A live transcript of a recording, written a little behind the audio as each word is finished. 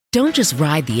Don't just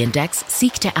ride the index,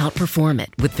 seek to outperform it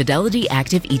with Fidelity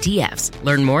Active ETFs.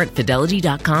 Learn more at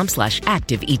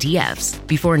fidelity.com/active ETFs.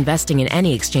 Before investing in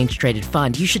any exchange-traded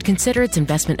fund, you should consider its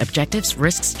investment objectives,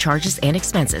 risks, charges, and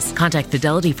expenses. Contact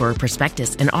Fidelity for a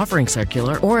prospectus, an offering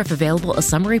circular, or if available, a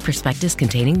summary prospectus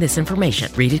containing this information.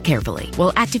 Read it carefully.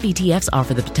 While active ETFs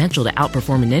offer the potential to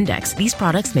outperform an index, these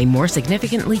products may more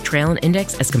significantly trail an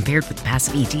index as compared with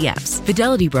passive ETFs.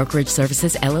 Fidelity Brokerage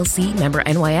Services, LLC, member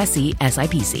NYSE,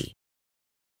 SIPC.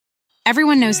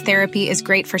 Everyone knows therapy is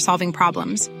great for solving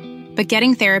problems, but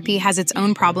getting therapy has its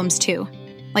own problems too,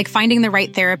 like finding the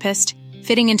right therapist,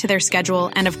 fitting into their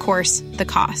schedule, and of course, the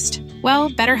cost.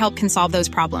 Well, BetterHelp can solve those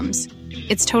problems.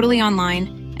 It's totally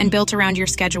online and built around your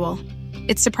schedule.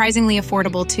 It's surprisingly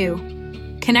affordable too.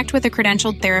 Connect with a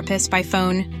credentialed therapist by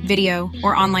phone, video,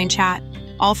 or online chat,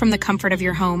 all from the comfort of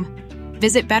your home.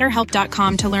 Visit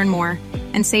BetterHelp.com to learn more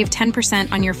and save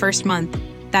 10% on your first month.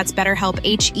 That's BetterHelp,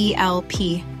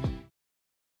 H-E-L-P.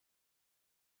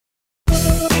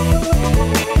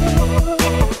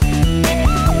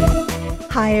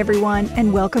 Hi, everyone,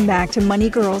 and welcome back to Money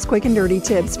Girls Quick and Dirty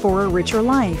Tips for a Richer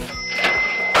Life.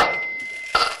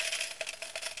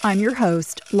 I'm your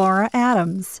host, Laura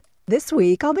Adams. This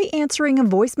week, I'll be answering a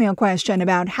voicemail question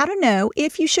about how to know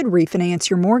if you should refinance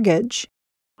your mortgage.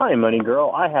 Hi, Money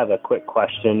Girl. I have a quick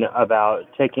question about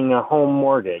taking a home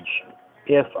mortgage.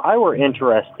 If I were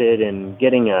interested in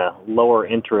getting a lower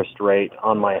interest rate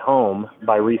on my home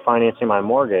by refinancing my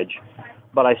mortgage,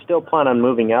 but I still plan on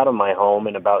moving out of my home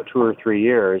in about 2 or 3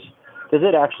 years, does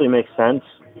it actually make sense?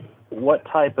 What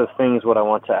type of things would I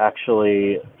want to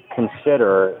actually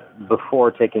consider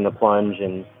before taking the plunge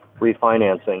and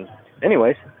refinancing?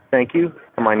 Anyways, thank you.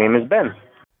 My name is Ben.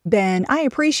 Ben, I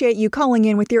appreciate you calling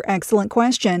in with your excellent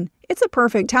question. It's a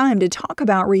perfect time to talk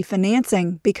about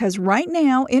refinancing because right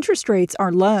now interest rates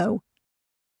are low.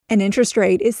 An interest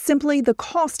rate is simply the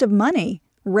cost of money.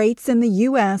 Rates in the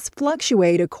U.S.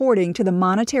 fluctuate according to the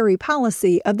monetary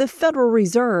policy of the Federal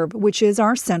Reserve, which is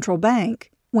our central bank.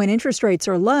 When interest rates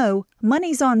are low,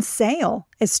 money's on sale.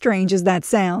 As strange as that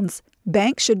sounds,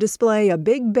 banks should display a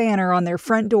big banner on their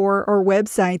front door or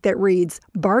website that reads,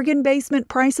 "Bargain basement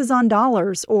prices on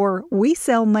dollars," or "We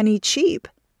sell money cheap,"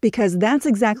 because that's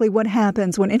exactly what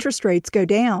happens when interest rates go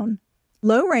down.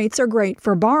 Low rates are great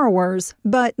for borrowers,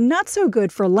 but not so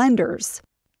good for lenders.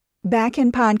 Back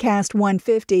in podcast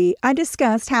 150, I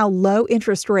discussed how low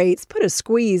interest rates put a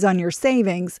squeeze on your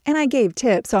savings, and I gave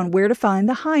tips on where to find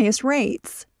the highest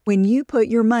rates. When you put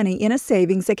your money in a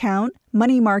savings account,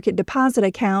 money market deposit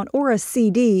account, or a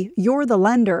CD, you're the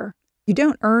lender. You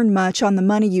don't earn much on the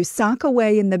money you sock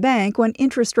away in the bank when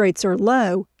interest rates are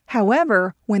low.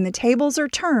 However, when the tables are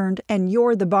turned and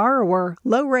you're the borrower,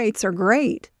 low rates are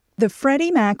great. The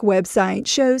Freddie Mac website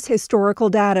shows historical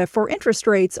data for interest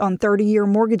rates on 30-year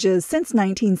mortgages since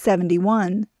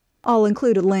 1971. I'll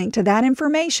include a link to that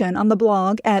information on the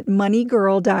blog at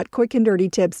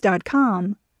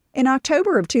moneygirl.quickanddirtytips.com. In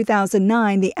October of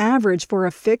 2009, the average for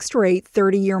a fixed-rate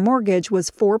 30-year mortgage was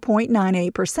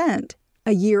 4.98%.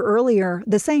 A year earlier,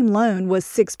 the same loan was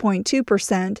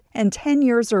 6.2%, and 10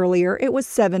 years earlier, it was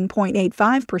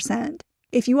 7.85%.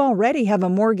 If you already have a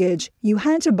mortgage, you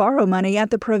had to borrow money at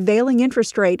the prevailing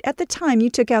interest rate at the time you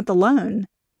took out the loan.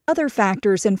 Other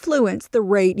factors influence the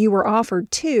rate you were offered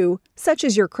too, such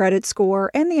as your credit score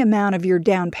and the amount of your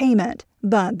down payment.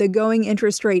 But the going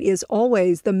interest rate is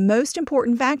always the most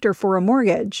important factor for a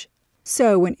mortgage.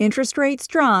 So when interest rates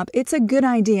drop, it's a good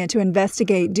idea to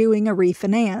investigate doing a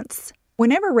refinance.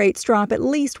 Whenever rates drop at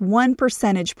least 1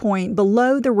 percentage point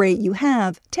below the rate you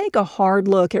have, take a hard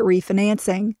look at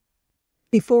refinancing.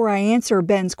 Before I answer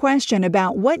Ben's question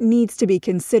about what needs to be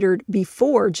considered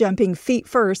before jumping feet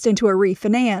first into a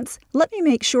refinance, let me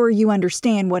make sure you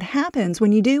understand what happens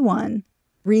when you do one.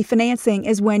 Refinancing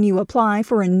is when you apply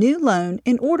for a new loan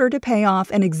in order to pay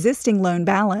off an existing loan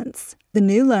balance. The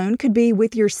new loan could be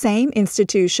with your same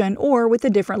institution or with a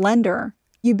different lender.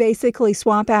 You basically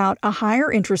swap out a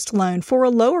higher interest loan for a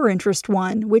lower interest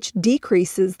one, which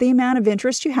decreases the amount of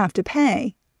interest you have to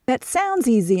pay. That sounds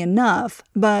easy enough,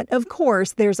 but of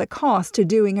course there's a cost to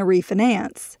doing a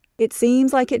refinance. It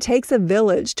seems like it takes a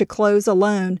village to close a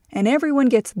loan, and everyone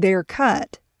gets their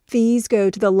cut. Fees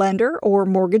go to the lender or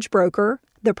mortgage broker,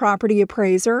 the property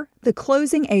appraiser, the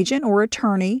closing agent or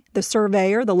attorney, the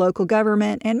surveyor, the local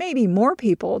government, and maybe more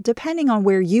people depending on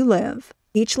where you live.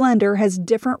 Each lender has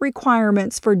different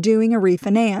requirements for doing a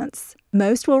refinance.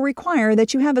 Most will require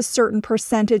that you have a certain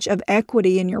percentage of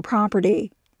equity in your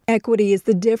property. Equity is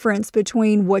the difference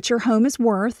between what your home is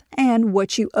worth and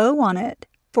what you owe on it.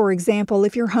 For example,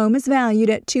 if your home is valued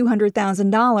at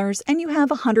 $200,000 and you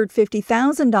have a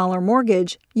 $150,000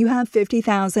 mortgage, you have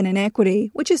 $50,000 in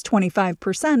equity, which is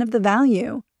 25% of the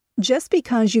value. Just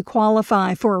because you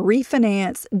qualify for a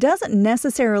refinance doesn't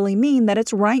necessarily mean that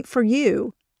it's right for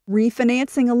you.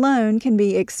 Refinancing a loan can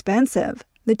be expensive.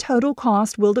 The total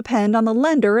cost will depend on the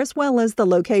lender as well as the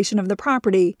location of the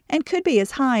property and could be as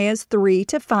high as 3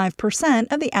 to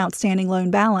 5% of the outstanding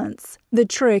loan balance. The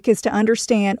trick is to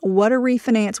understand what a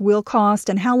refinance will cost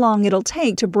and how long it'll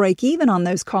take to break even on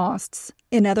those costs.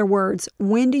 In other words,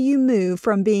 when do you move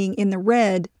from being in the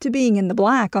red to being in the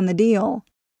black on the deal?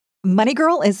 Money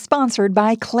Girl is sponsored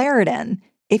by Claritin.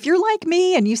 If you're like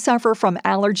me and you suffer from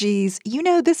allergies, you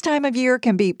know this time of year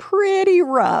can be pretty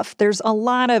rough. There's a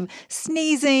lot of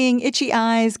sneezing, itchy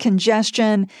eyes,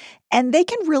 congestion, and they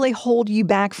can really hold you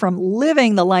back from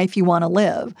living the life you want to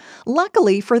live.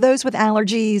 Luckily, for those with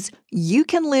allergies, you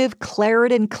can live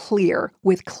Claritin Clear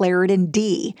with Claritin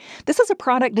D. This is a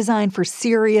product designed for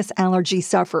serious allergy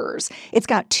sufferers. It's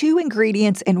got 2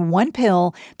 ingredients in one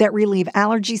pill that relieve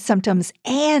allergy symptoms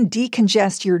and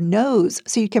decongest your nose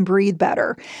so you can breathe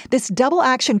better. This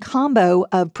double-action combo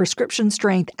of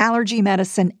prescription-strength allergy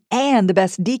medicine and the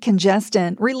best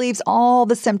decongestant relieves all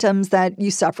the symptoms that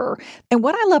you suffer. And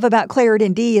what I love about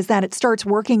Claritin D is that it starts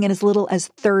working in as little as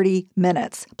 30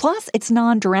 minutes. Plus, it's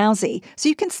non-drowsy, so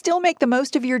you can still make the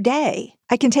most of your day.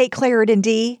 I can take Claritin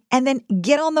D and then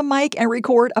get on the mic and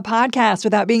record a podcast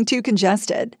without being too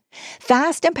congested.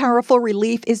 Fast and powerful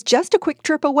relief is just a quick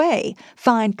trip away.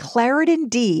 Find Claritin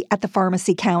D at the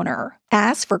pharmacy counter.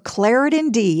 Ask for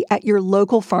Claritin D at your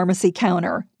local pharmacy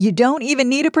counter. You don't even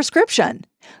need a prescription.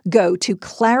 Go to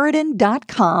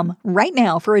Claritin.com right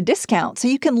now for a discount so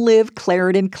you can live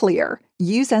Claritin Clear.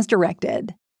 Use as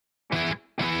directed.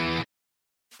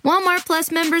 Walmart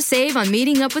Plus members save on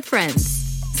meeting up with friends.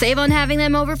 Save on having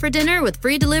them over for dinner with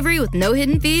free delivery with no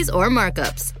hidden fees or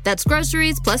markups. That's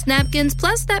groceries, plus napkins,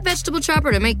 plus that vegetable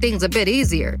chopper to make things a bit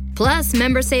easier. Plus,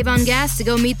 members save on gas to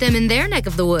go meet them in their neck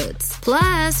of the woods.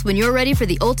 Plus, when you're ready for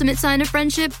the ultimate sign of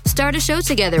friendship, start a show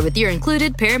together with your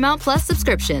included Paramount Plus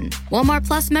subscription. Walmart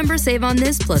Plus members save on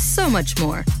this plus so much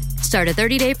more. Start a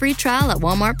 30-day free trial at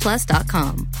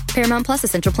walmartplus.com. Paramount Plus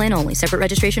Essential Plan only. Separate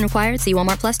registration required. See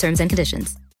Walmart Plus terms and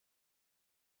conditions.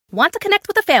 Want to connect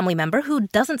with a family member who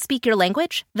doesn't speak your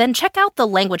language? Then check out the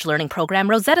language learning program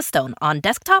Rosetta Stone on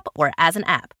desktop or as an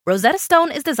app. Rosetta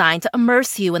Stone is designed to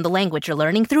immerse you in the language you're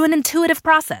learning through an intuitive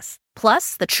process.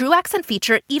 Plus, the True Accent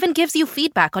feature even gives you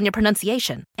feedback on your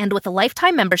pronunciation. And with a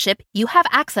lifetime membership, you have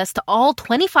access to all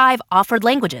 25 offered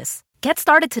languages. Get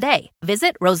started today.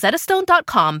 Visit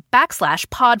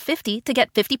rosettastone.com/pod50 to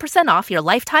get 50% off your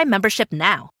lifetime membership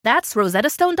now. That's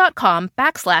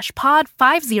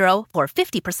rosettastone.com/pod50 for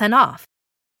 50% off.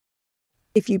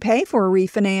 If you pay for a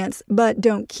refinance but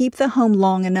don't keep the home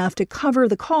long enough to cover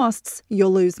the costs,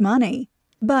 you'll lose money.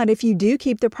 But if you do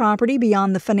keep the property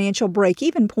beyond the financial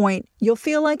break-even point, you'll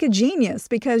feel like a genius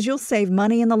because you'll save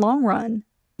money in the long run.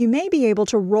 You may be able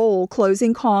to roll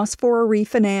closing costs for a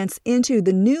refinance into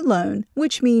the new loan,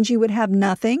 which means you would have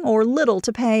nothing or little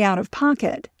to pay out of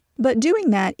pocket. But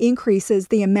doing that increases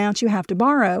the amount you have to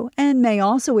borrow and may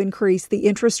also increase the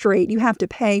interest rate you have to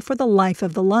pay for the life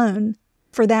of the loan.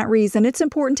 For that reason, it's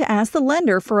important to ask the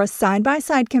lender for a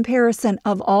side-by-side comparison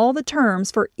of all the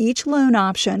terms for each loan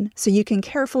option so you can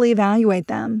carefully evaluate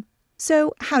them.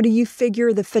 So, how do you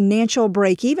figure the financial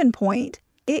break-even point?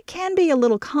 It can be a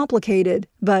little complicated,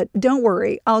 but don't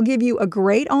worry, I'll give you a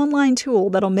great online tool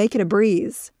that'll make it a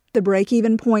breeze. The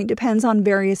break-even point depends on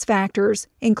various factors,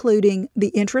 including the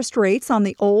interest rates on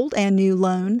the old and new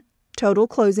loan, total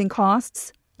closing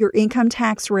costs, your income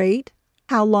tax rate,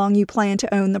 how long you plan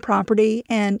to own the property,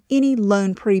 and any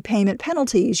loan prepayment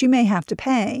penalties you may have to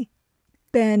pay.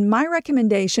 Then my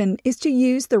recommendation is to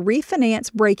use the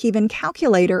refinance break-even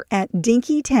calculator at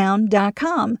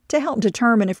dinkytown.com to help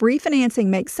determine if refinancing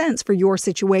makes sense for your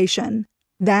situation.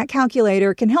 That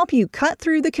calculator can help you cut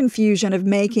through the confusion of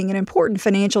making an important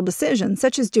financial decision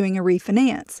such as doing a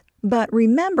refinance. But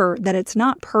remember that it's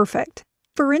not perfect.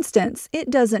 For instance, it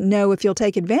doesn't know if you'll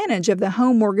take advantage of the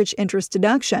home mortgage interest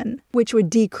deduction, which would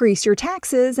decrease your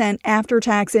taxes and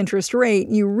after-tax interest rate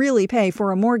you really pay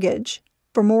for a mortgage.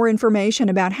 For more information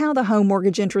about how the home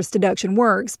mortgage interest deduction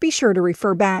works, be sure to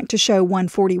refer back to Show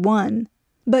 141.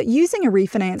 But using a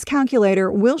refinance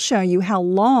calculator will show you how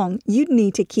long you'd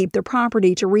need to keep the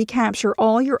property to recapture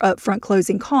all your upfront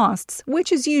closing costs,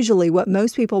 which is usually what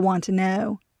most people want to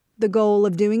know. The goal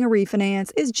of doing a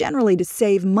refinance is generally to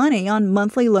save money on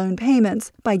monthly loan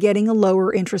payments by getting a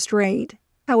lower interest rate.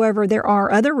 However, there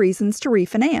are other reasons to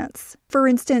refinance. For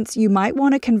instance, you might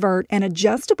want to convert an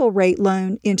adjustable rate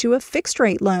loan into a fixed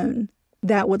rate loan.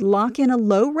 That would lock in a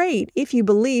low rate if you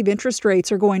believe interest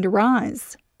rates are going to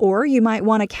rise. Or you might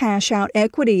want to cash out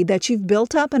equity that you've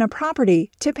built up in a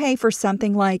property to pay for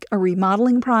something like a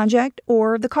remodeling project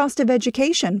or the cost of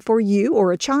education for you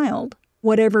or a child.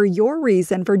 Whatever your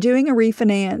reason for doing a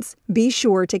refinance, be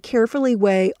sure to carefully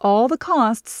weigh all the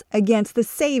costs against the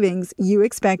savings you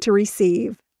expect to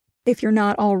receive. If you're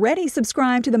not already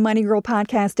subscribed to the Money Girl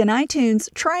podcast in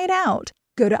iTunes, try it out.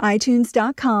 Go to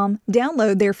iTunes.com,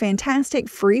 download their fantastic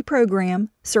free program,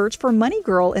 search for Money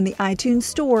Girl in the iTunes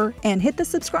store, and hit the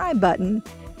subscribe button.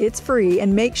 It's free,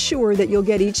 and make sure that you'll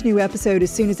get each new episode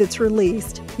as soon as it's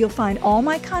released. You'll find all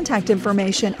my contact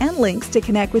information and links to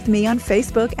connect with me on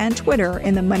Facebook and Twitter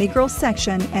in the Money Girl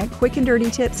section at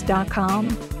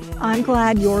quickanddirtytips.com. I'm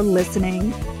glad you're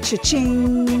listening.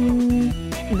 Cha-ching!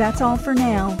 That's all for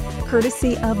now,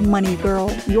 courtesy of Money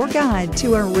Girl, your guide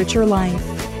to a richer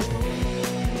life.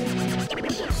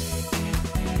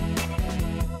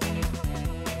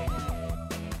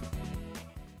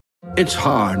 It's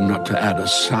hard not to add a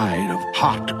side of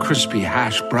hot, crispy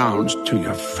hash browns to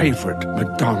your favorite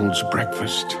McDonald's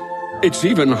breakfast. It's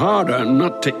even harder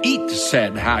not to eat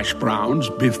said hash browns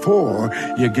before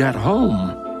you get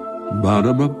home.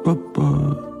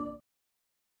 Ba-da-ba-ba-ba.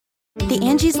 The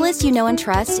Angie's List you know and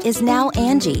trust is now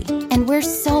Angie, and we're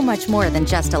so much more than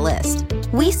just a list.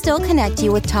 We still connect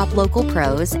you with top local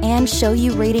pros and show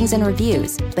you ratings and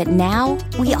reviews, but now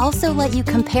we also let you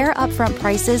compare upfront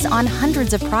prices on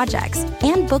hundreds of projects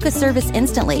and book a service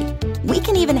instantly. We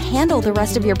can even handle the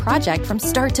rest of your project from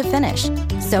start to finish.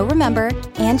 So remember,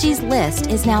 Angie's List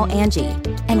is now Angie,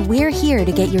 and we're here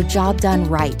to get your job done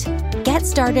right. Get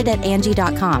started at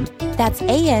Angie.com. That's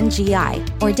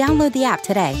ANGI, or download the app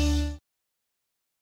today.